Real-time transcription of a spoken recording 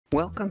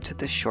Welcome to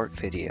this short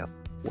video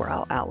where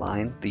I'll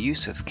outline the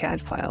use of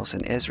CAD files in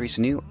Esri's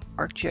new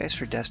ArcGIS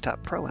for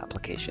Desktop Pro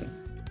application.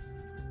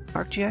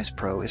 ArcGIS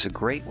Pro is a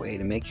great way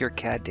to make your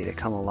CAD data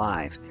come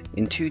alive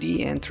in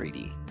 2D and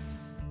 3D.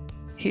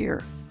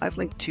 Here, I've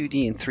linked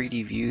 2D and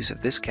 3D views of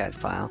this CAD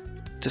file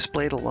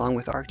displayed along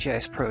with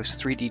ArcGIS Pro's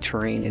 3D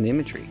terrain and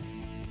imagery.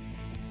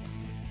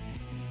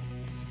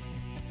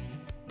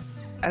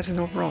 As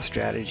an overall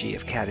strategy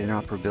of CAD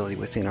interoperability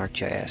within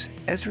ArcGIS,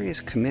 Esri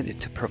is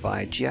committed to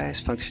provide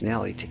GIS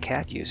functionality to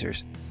CAD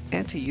users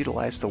and to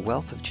utilize the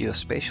wealth of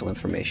geospatial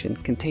information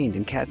contained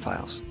in CAD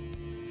files.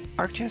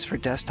 ArcGIS for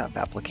Desktop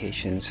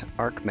applications,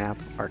 ArcMap,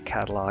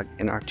 ArcCatalog,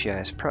 and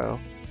ArcGIS Pro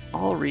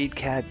all read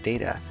CAD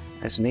data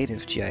as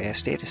native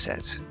GIS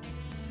datasets.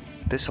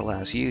 This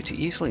allows you to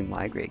easily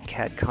migrate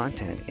CAD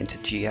content into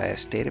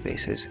GIS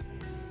databases,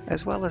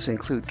 as well as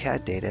include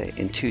CAD data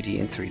in 2D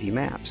and 3D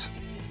maps.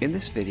 In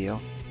this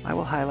video, I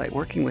will highlight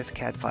working with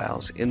CAD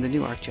files in the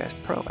new ArcGIS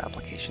Pro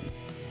application.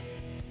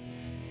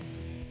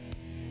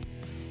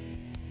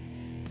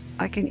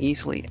 I can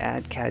easily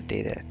add CAD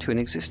data to an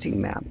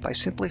existing map by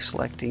simply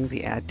selecting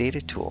the Add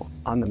Data tool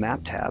on the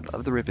Map tab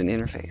of the ribbon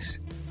interface.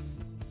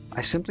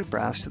 I simply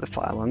browse to the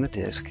file on the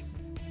disk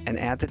and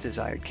add the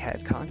desired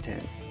CAD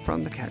content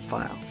from the CAD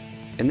file.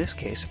 In this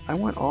case, I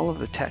want all of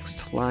the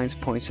text, lines,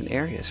 points, and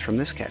areas from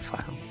this CAD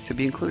file to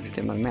be included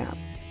in my map.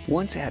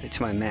 Once added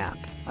to my map,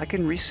 I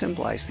can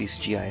re-symbolize these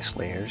GIS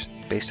layers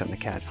based on the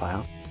CAD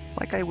file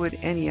like I would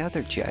any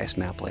other GIS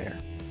map layer.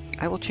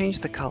 I will change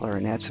the color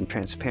and add some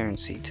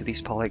transparency to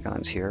these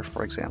polygons here,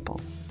 for example.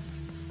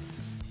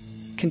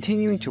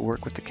 Continuing to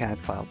work with the CAD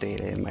file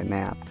data in my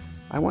map,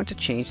 I want to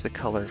change the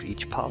color of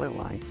each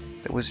polyline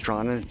that was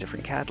drawn in a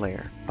different CAD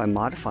layer by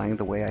modifying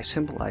the way I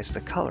symbolize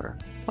the color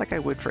like I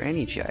would for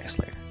any GIS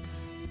layer.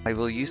 I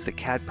will use the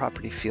CAD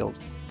property field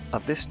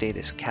of this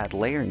data's CAD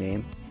layer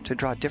name to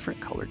draw different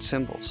colored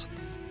symbols.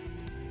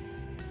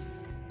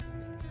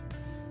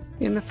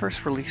 In the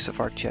first release of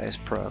ArcGIS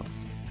Pro,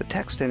 the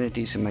text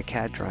entities in my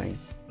CAD drawing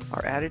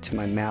are added to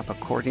my map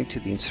according to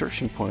the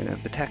insertion point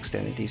of the text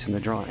entities in the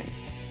drawing,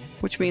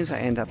 which means I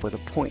end up with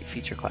a point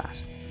feature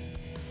class.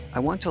 I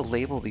want to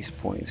label these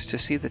points to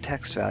see the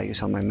text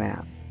values on my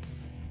map.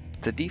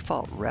 The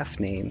default ref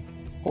name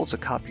holds a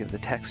copy of the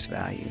text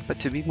value, but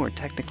to be more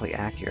technically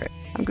accurate,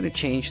 I'm going to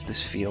change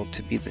this field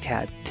to be the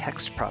CAD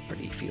text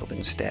property field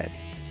instead.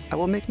 I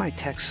will make my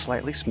text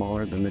slightly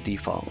smaller than the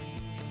default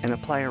and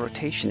apply a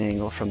rotation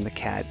angle from the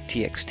CAD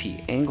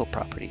TXT angle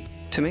property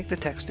to make the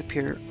text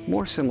appear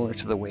more similar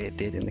to the way it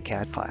did in the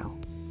CAD file.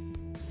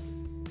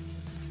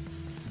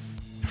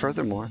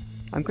 Furthermore,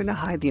 I'm going to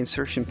hide the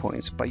insertion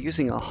points by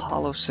using a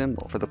hollow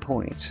symbol for the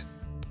points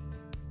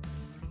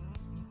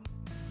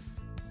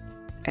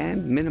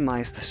and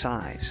minimize the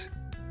size.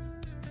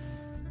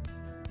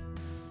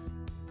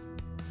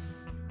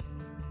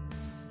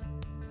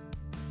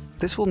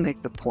 This will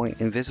make the point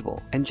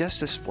invisible and just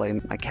display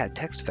my CAD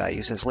text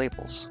values as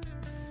labels.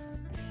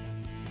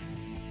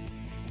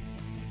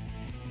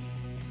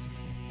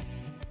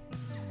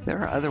 There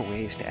are other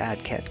ways to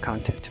add CAD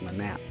content to my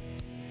map.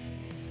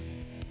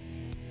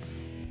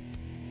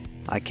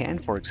 I can,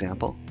 for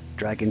example,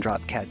 drag and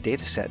drop CAD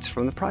datasets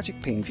from the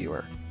project pane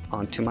viewer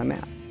onto my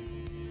map.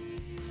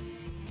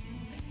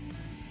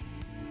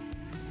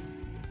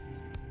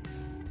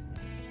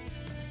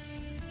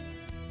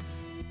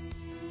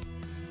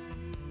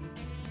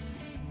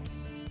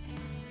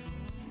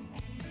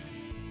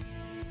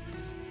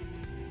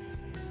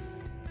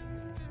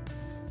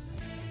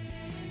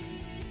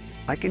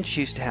 I can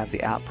choose to have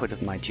the output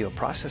of my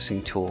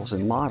geoprocessing tools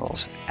and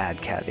models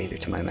add CAD data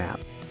to my map.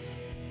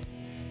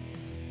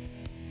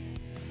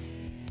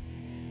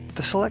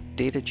 The Select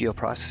Data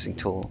Geoprocessing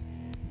tool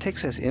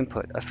takes as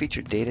input a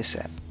featured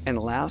dataset and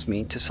allows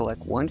me to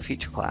select one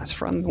feature class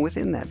from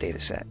within that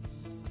dataset.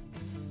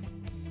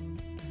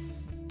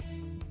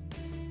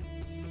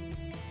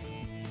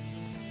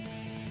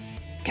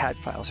 CAD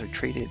files are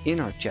treated in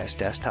ArcGIS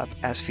Desktop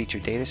as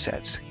featured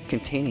datasets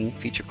containing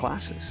feature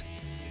classes.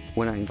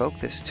 When I invoke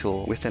this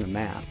tool within a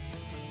map,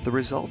 the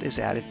result is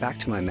added back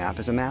to my map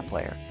as a map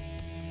layer.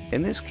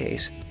 In this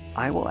case,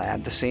 I will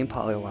add the same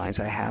polylines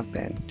I have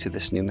been to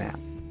this new map.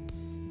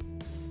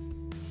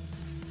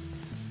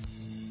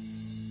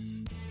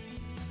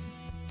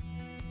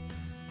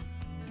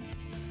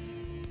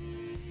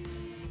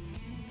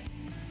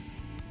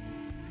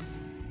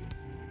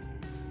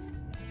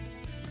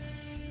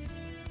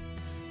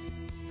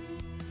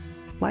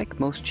 Like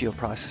most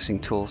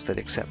geoprocessing tools that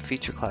accept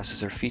feature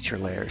classes or feature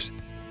layers,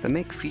 the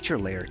Make Feature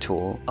Layer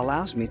tool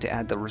allows me to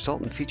add the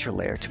resultant feature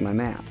layer to my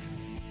map.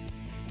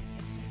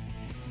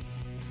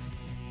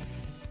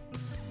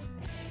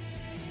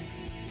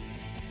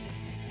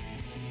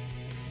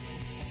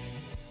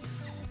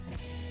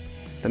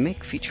 The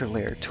Make Feature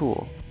Layer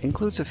tool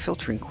includes a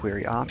filtering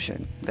query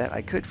option that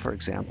I could, for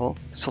example,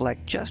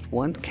 select just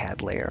one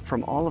CAD layer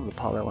from all of the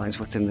polylines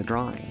within the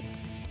drawing.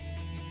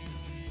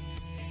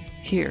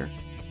 Here,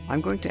 I'm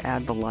going to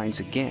add the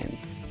lines again,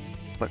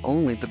 but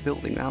only the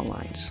building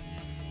outlines.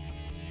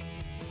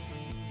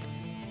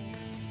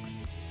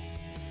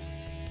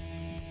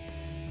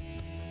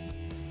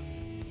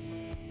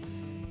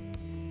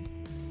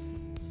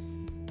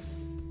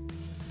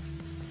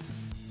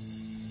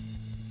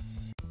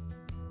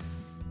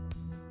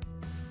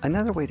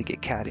 Another way to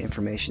get CAD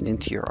information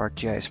into your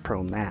ArcGIS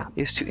Pro map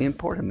is to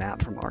import a map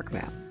from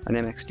ArcMap, an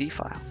MXD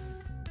file.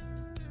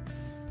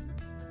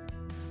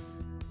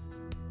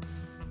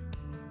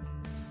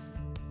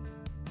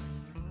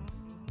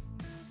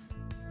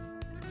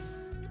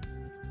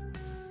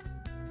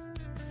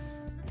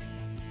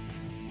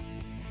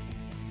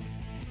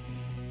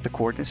 The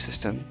coordinate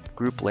system,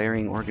 group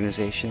layering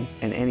organization,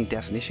 and any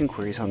definition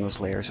queries on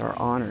those layers are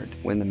honored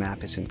when the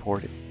map is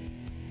imported.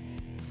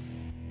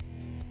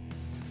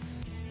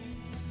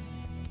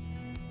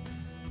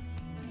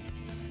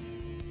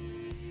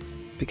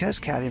 Because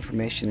CAD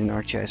information in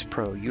ArcGIS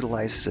Pro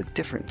utilizes a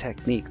different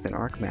technique than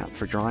ArcMap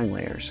for drawing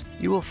layers,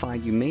 you will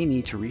find you may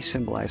need to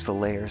re-symbolize the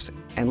layers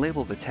and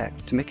label the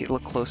text to make it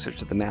look closer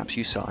to the maps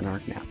you saw in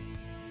ArcMap.